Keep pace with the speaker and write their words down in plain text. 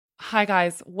Hi,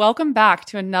 guys. Welcome back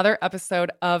to another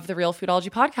episode of the Realfoodology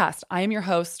podcast. I am your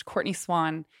host, Courtney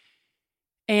Swan.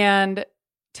 And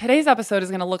today's episode is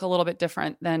going to look a little bit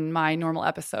different than my normal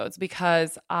episodes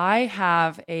because I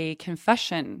have a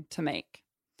confession to make.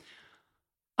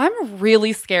 I'm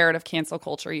really scared of cancel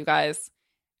culture, you guys.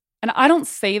 And I don't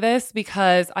say this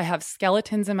because I have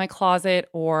skeletons in my closet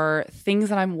or things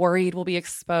that I'm worried will be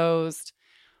exposed.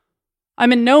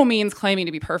 I'm in no means claiming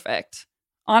to be perfect.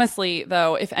 Honestly,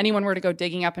 though, if anyone were to go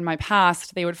digging up in my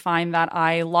past, they would find that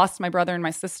I lost my brother and my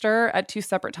sister at two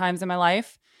separate times in my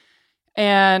life.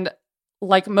 And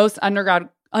like most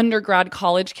undergrad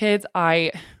college kids,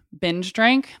 I binge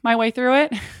drank my way through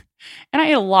it. And I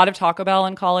ate a lot of Taco Bell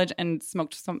in college and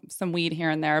smoked some weed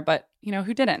here and there, but you know,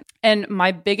 who didn't? And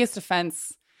my biggest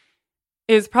offense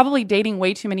is probably dating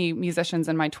way too many musicians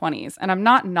in my 20s. And I'm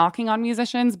not knocking on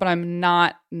musicians, but I'm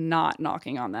not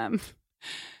knocking on them.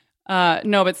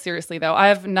 No, but seriously though, I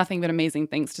have nothing but amazing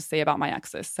things to say about my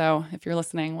exes. So if you're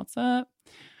listening, what's up?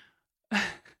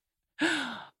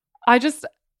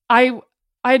 I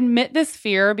admit this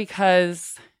fear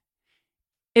because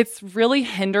it's really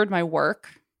hindered my work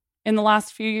in the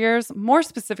last few years, more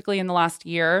specifically in the last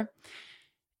year.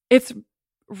 It's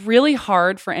really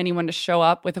hard for anyone to show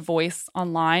up with a voice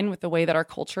online with the way that our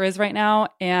culture is right now.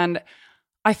 And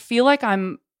I feel like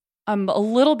I'm a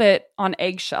little bit on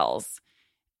eggshells.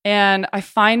 And I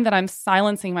find that I'm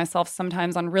silencing myself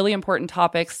sometimes on really important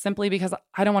topics simply because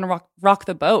I don't want to rock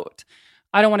the boat.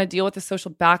 I don't want to deal with the social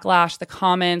backlash, the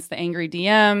comments, the angry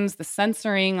DMs, the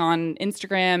censoring on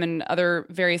Instagram and other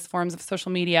various forms of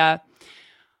social media.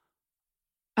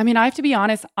 I mean, I have to be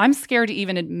honest, I'm scared to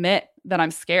even admit that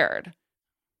I'm scared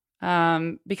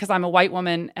because I'm a white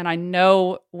woman and I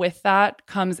know with that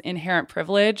comes inherent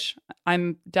privilege.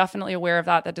 I'm definitely aware of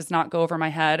that. That does not go over my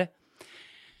head.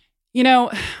 You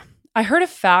know, I heard a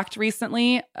fact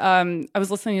recently. I was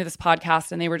listening to this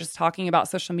podcast and they were just talking about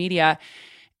social media.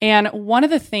 And one of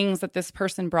the things that this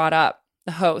person brought up,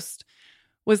 the host,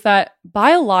 was that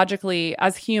biologically,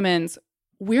 as humans,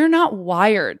 we're not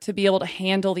wired to be able to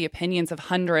handle the opinions of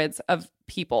hundreds of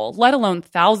people, let alone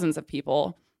thousands of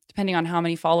people, depending on how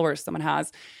many followers someone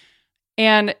has.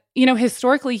 And, you know,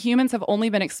 historically, humans have only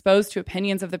been exposed to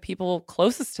opinions of the people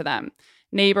closest to them.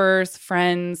 Neighbors,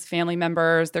 friends, family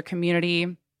members, their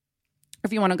community.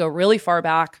 If you want to go really far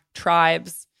back,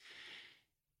 tribes.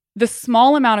 The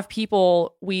small amount of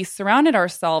people we surrounded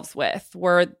ourselves with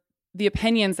were the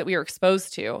opinions that we were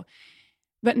exposed to.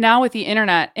 But now with the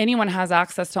internet, anyone has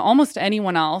access to almost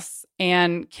anyone else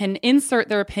and can insert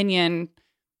their opinion,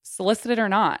 solicited or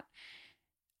not.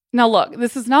 Now, look,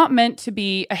 this is not meant to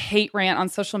be a hate rant on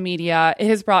social media. It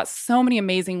has brought so many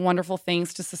amazing, wonderful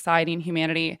things to society and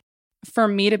humanity. For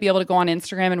me to be able to go on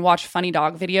Instagram and watch funny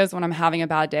dog videos when I'm having a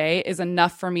bad day is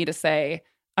enough for me to say,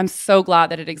 I'm so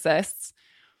glad that it exists.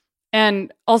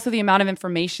 And also the amount of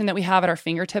information that we have at our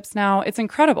fingertips now, it's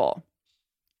incredible.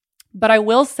 But I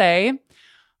will say,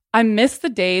 I miss the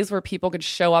days where people could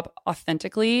show up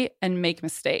authentically and make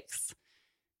mistakes.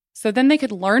 So then they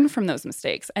could learn from those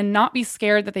mistakes and not be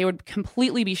scared that they would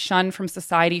completely be shunned from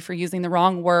society for using the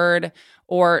wrong word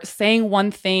or saying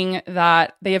one thing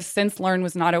that they have since learned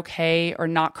was not okay or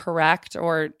not correct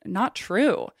or not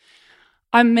true.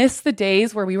 I miss the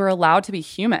days where we were allowed to be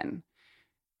human.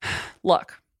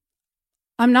 Look,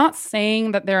 I'm not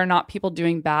saying that there are not people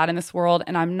doing bad in this world,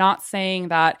 and I'm not saying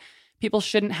that people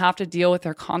shouldn't have to deal with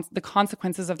the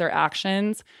consequences of their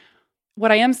actions.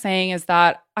 What I am saying is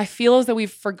that I feel as though we've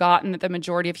forgotten that the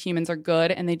majority of humans are good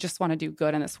and they just want to do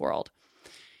good in this world.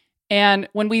 And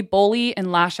when we bully and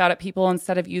lash out at people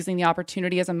instead of using the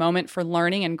opportunity as a moment for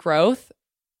learning and growth,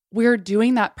 we're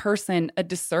doing that person a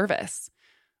disservice.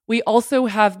 We also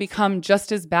have become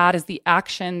just as bad as the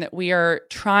action that we are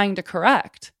trying to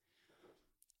correct.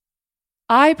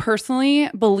 I personally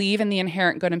believe in the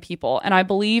inherent good in people, and I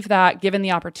believe that given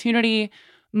the opportunity,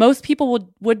 most people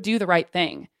would do the right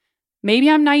thing.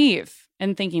 Maybe I'm naive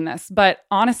in thinking this, but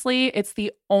honestly, it's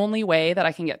the only way that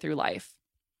I can get through life.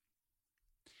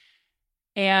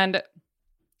 And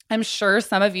I'm sure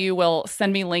some of you will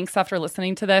send me links after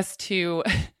listening to this to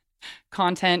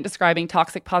content describing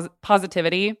toxic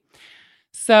positivity.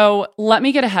 So let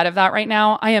me get ahead of that right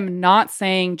now. I am not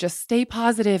saying just stay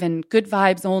positive and good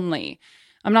vibes only.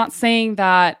 I'm not saying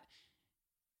that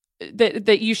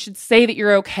you should say that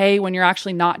you're okay when you're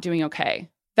actually not doing okay.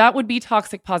 That would be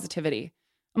toxic positivity.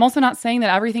 I'm also not saying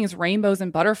that everything is rainbows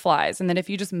and butterflies and that if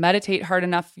you just meditate hard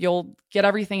enough, you'll get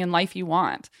everything in life you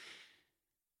want.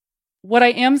 What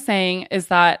I am saying is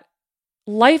that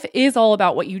life is all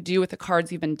about what you do with the cards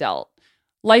you've been dealt.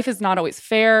 Life is not always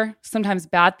fair. Sometimes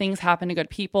bad things happen to good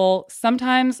people.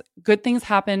 Sometimes good things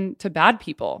happen to bad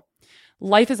people.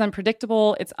 Life is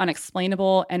unpredictable, it's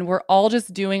unexplainable, and we're all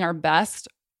just doing our best,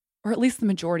 or at least the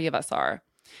majority of us are.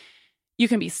 You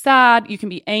can be sad, you can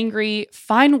be angry,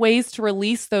 find ways to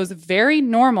release those very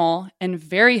normal and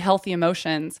very healthy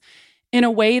emotions in a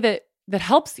way that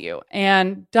helps you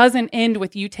and doesn't end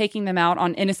with you taking them out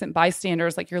on innocent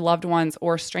bystanders like your loved ones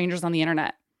or strangers on the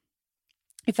internet.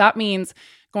 If that means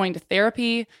going to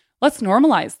therapy, let's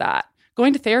normalize that.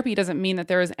 Going to therapy doesn't mean that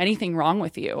there is anything wrong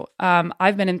with you.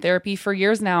 I've been in therapy for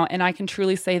years now, and I can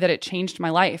truly say that it changed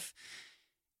my life.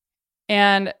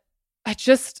 And I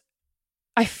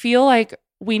feel like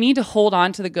we need to hold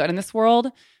on to the good in this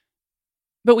world,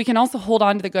 but we can also hold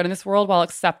on to the good in this world while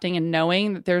accepting and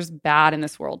knowing that there's bad in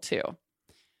this world too.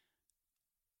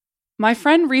 My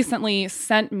friend recently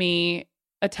sent me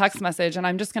a text message, and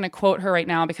I'm just going to quote her right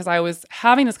now because I was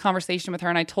having this conversation with her,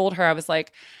 and I told her, I was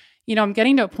like, I'm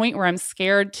getting to a point where I'm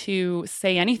scared to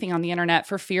say anything on the internet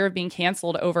for fear of being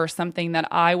canceled over something that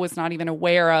I was not even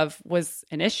aware of was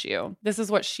an issue. This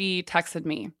is what she texted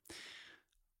me.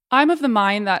 I'm of the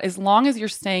mind that as long as you're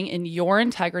staying in your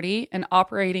integrity and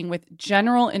operating with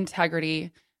general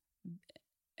integrity,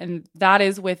 and that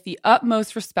is with the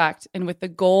utmost respect and with the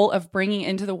goal of bringing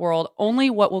into the world only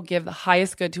what will give the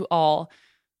highest good to all,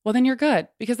 well, then you're good,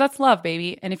 because that's love,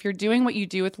 baby. And if you're doing what you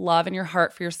do with love in your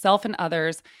heart for yourself and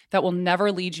others, that will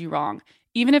never lead you wrong.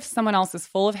 Even if someone else is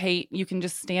full of hate, you can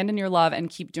just stand in your love and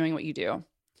keep doing what you do.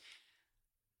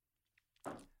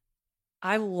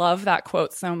 I love that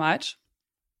quote so much.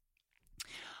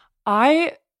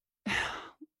 I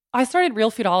started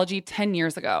Realfoodology 10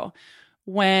 years ago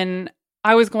when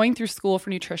I was going through school for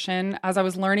nutrition, as I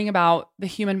was learning about the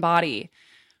human body,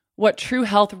 what true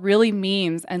health really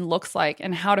means and looks like,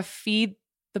 and how to feed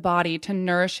the body to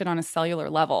nourish it on a cellular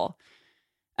level.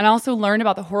 And I also learned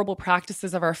about the horrible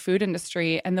practices of our food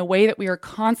industry and the way that we are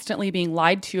constantly being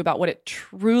lied to about what it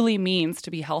truly means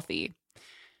to be healthy.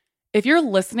 If you're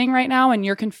listening right now and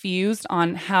you're confused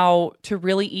on how to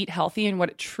really eat healthy and what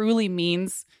it truly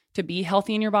means to be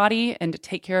healthy in your body and to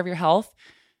take care of your health,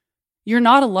 you're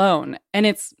not alone, and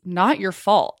it's not your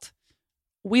fault.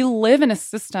 We live in a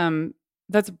system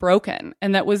that's broken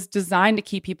and that was designed to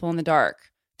keep people in the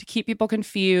dark, to keep people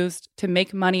confused, to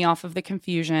make money off of the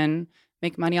confusion,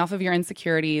 make money off of your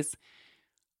insecurities.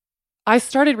 I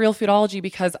started Realfoodology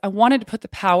because I wanted to put the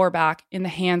power back in the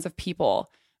hands of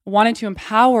people. I wanted to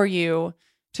empower you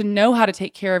to know how to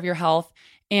take care of your health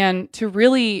and to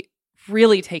really,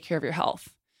 really take care of your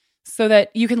health so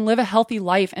that you can live a healthy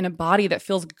life in a body that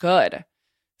feels good,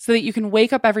 so that you can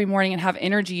wake up every morning and have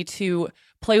energy to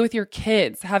play with your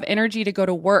kids, have energy to go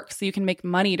to work so you can make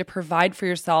money to provide for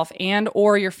yourself and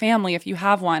or your family if you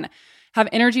have one, have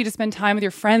energy to spend time with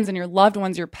your friends and your loved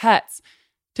ones, your pets,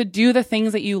 to do the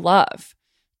things that you love,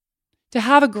 to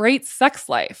have a great sex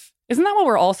life. Isn't that what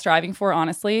we're all striving for,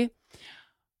 honestly?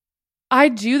 I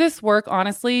do this work,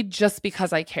 honestly, just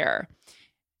because I care.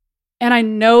 And I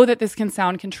know that this can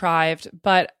sound contrived,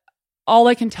 but all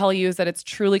I can tell you is that it's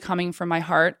truly coming from my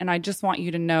heart, and I just want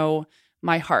you to know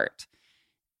my heart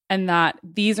and that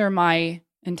these are my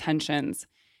intentions.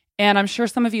 And I'm sure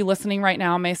some of you listening right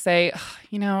now may say,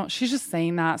 she's just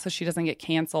saying that so she doesn't get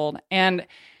canceled. And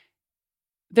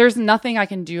there's nothing I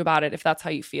can do about it if that's how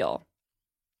you feel.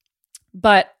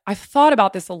 But I've thought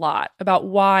about this a lot, about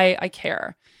why I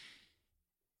care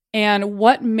and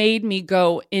what made me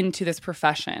go into this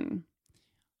profession.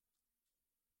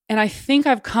 And I think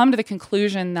I've come to the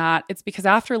conclusion that it's because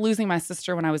after losing my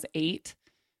sister when I was 8,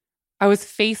 I was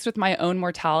faced with my own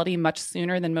mortality much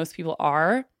sooner than most people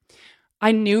are.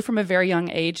 I knew from a very young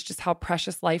age just how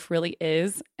precious life really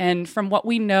is. And from what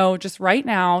we know just right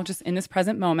now, just in this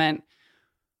present moment,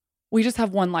 we just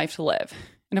have one life to live.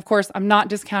 And of course, I'm not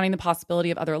discounting the possibility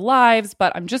of other lives,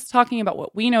 but I'm just talking about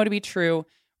what we know to be true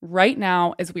right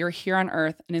now as we are here on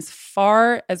earth. And as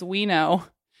far as we know,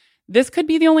 this could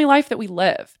be the only life that we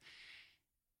live.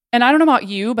 And I don't know about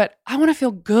you, but I want to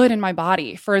feel good in my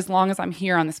body for as long as I'm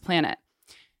here on this planet.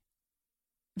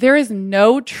 There is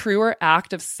no truer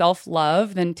act of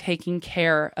self-love than taking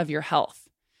care of your health.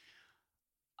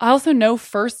 I also know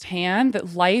firsthand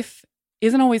that life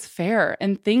isn't always fair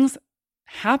and things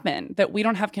happen that we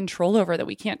don't have control over, that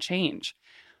we can't change.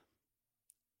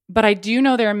 But I do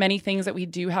know there are many things that we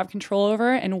do have control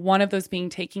over, and one of those being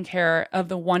taking care of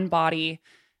the one body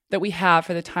that we have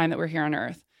for the time that we're here on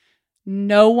earth.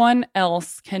 No one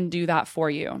else can do that for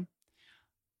you.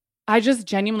 I just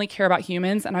genuinely care about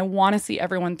humans, and I want to see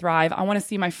everyone thrive. I want to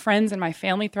see my friends and my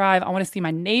family thrive. I want to see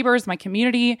my neighbors, my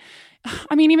community.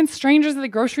 I mean, even strangers at the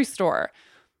grocery store.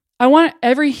 I want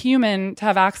every human to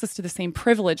have access to the same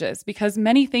privileges, because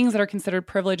many things that are considered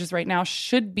privileges right now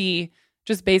should be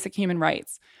just basic human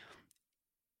rights.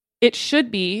 It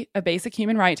should be a basic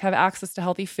human right to have access to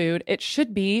healthy food. It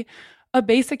should be a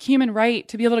basic human right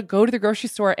to be able to go to the grocery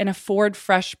store and afford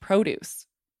fresh produce.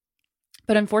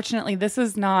 But unfortunately, this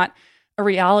is not a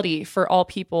reality for all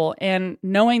people. And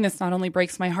knowing this not only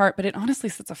breaks my heart, but it honestly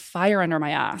sets a fire under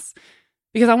my ass,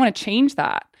 because I want to change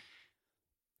that.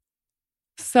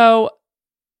 So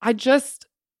I just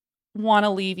want to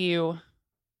leave you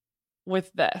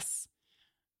with this.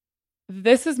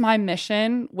 This is my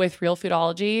mission with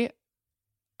Realfoodology.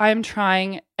 I am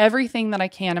trying everything that I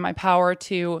can in my power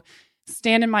to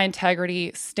stand in my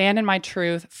integrity, stand in my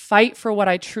truth, fight for what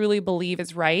I truly believe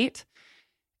is right.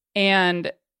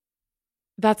 And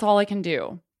that's all I can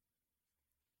do.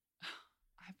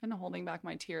 I've been holding back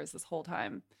my tears this whole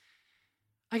time.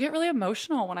 I get really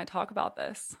emotional when I talk about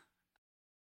this.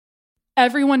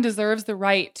 Everyone deserves the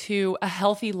right to a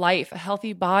healthy life, a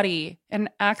healthy body, and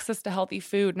access to healthy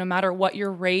food, no matter what your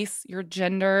race, your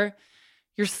gender,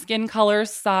 your skin color,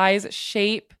 size,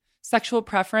 shape, sexual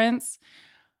preference.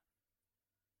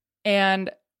 And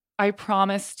I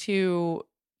promise to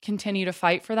continue to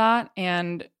fight for that.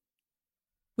 And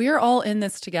we are all in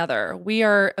this together. We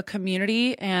are a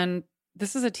community, and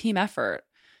this is a team effort.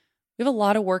 We have a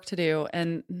lot of work to do,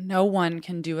 and no one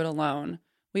can do it alone.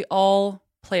 We all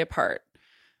play a part,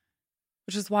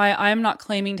 which is why I'm not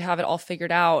claiming to have it all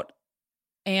figured out.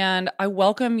 And I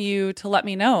welcome you to let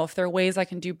me know if there are ways I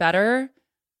can do better,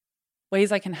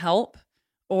 ways I can help,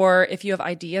 or if you have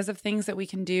ideas of things that we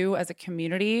can do as a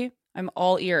community. I'm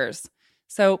all ears.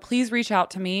 So please reach out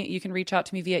to me. You can reach out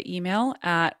to me via email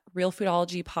at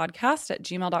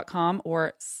realfoodologypodcast@gmail.com,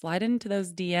 or slide into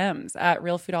those DMs at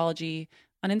realfoodology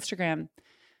on Instagram.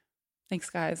 Thanks,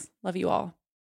 guys. Love you all.